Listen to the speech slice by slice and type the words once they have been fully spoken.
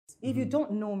If you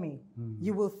don't know me,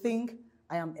 you will think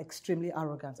I am extremely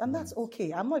arrogant. And that's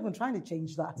okay. I'm not even trying to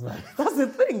change that. Right. That's the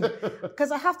thing. Because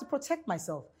I have to protect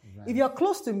myself. Right. If you're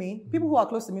close to me, people who are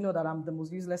close to me know that I'm the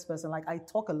most useless person. Like, I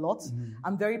talk a lot.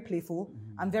 I'm very playful.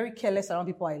 I'm very careless around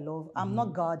people I love. I'm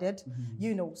not guarded.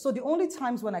 You know. So the only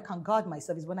times when I can guard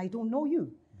myself is when I don't know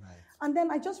you. Right. And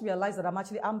then I just realized that I'm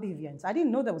actually ambivalent. I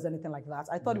didn't know there was anything like that.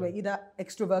 I thought we were either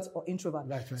extrovert or introvert.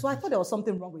 Right, so I thought there was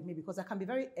something wrong with me because I can be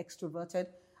very extroverted.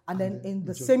 And then in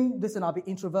the same listen, I'll be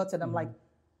introverted. I'm like,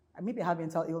 maybe I have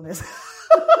mental illness.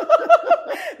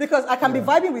 Because I can be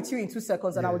vibing with you in 2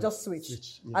 seconds and I will just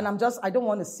switch. And I don't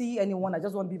want to see anyone. I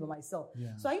just want to be by myself.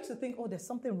 Yeah. So I used to think, there's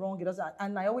something wrong. It doesn't.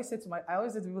 And I always say to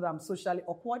people that I'm socially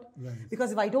awkward. Right.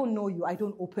 Because if I don't know you, I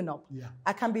don't open up. Yeah.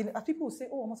 I can be, people will say,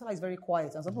 Omotola is very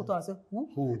quiet. And some people turn and say,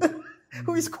 who?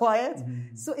 Who is quiet?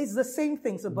 So it's the same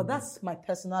thing. So, but that's my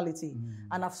personality.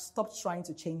 And I've stopped trying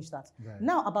to change that. Right.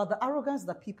 Now, about the arrogance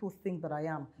that people think that I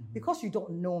am, because you don't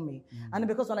know me. And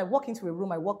because when I walk into a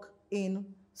room, I walk in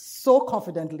so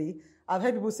confidently. I've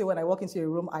heard people say when I walk into a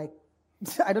room, I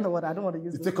don't know what, I don't want to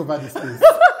use it. Take over the space.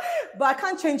 But I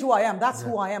can't change who I am. That's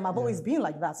who I am. I've always been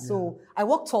like that. So I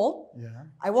walk tall. Yeah.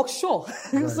 I walk short.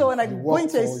 Right. So when I go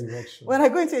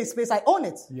into a space, I own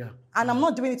it. Yeah. And I'm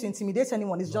not doing it to intimidate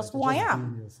anyone. It's just who I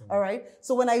am. All right.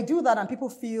 So when I do that and people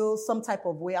feel some type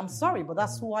of way, I'm sorry, but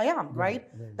that's who I am. Right.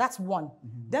 That's one.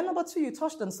 Then number two, you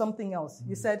touched on something else.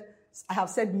 You said, I have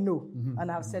said no, and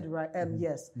I have said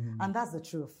yes. And that's the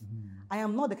truth. I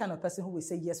am not the kind of person who will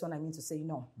say yes when I mean to say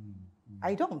no.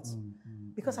 I don't.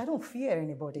 Because I don't fear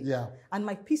anybody. Yeah. And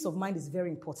my peace of mind is very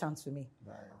important to me.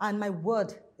 Right. And my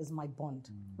word is my bond.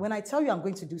 When I tell you I'm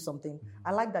going to do something,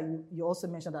 I like that you also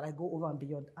mentioned that I go over and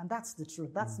beyond. And that's the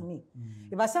truth. That's me.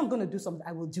 If I say I'm going to do something,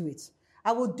 I will do it.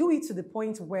 I will do it to the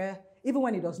point where even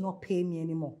when it does not pay me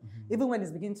anymore, even when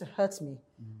it's beginning to hurt me,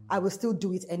 I will still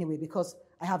do it anyway because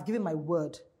I have given my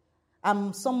word.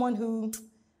 I'm someone who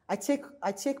I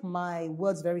take my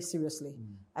words very seriously.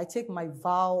 I take my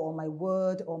vow or my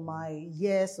word or my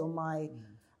yes or my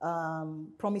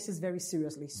promises very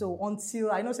seriously. So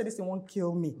until I know say this thing won't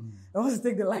kill me, I want to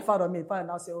take the life out of me,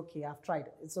 and I'll say, okay, I've tried.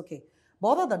 It's okay. But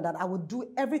other than that, I will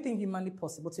do everything humanly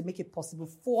possible to make it possible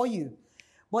for you.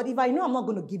 But if I know I'm not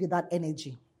going to give you that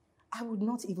energy, I would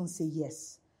not even say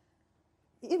yes.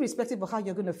 Irrespective of how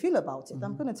you're going to feel about it,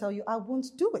 I'm going to tell you I won't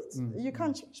do it. You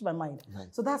can't change my mind. Right.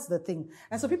 So that's the thing.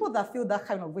 And so people that feel that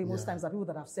kind of way most times are people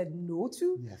that I've said no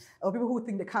to, or people who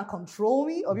think they can't control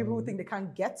me, or people who think they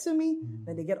can't get to me,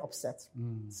 then they get upset.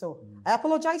 So I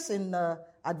apologize in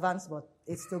advance, but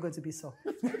it's still going to be so.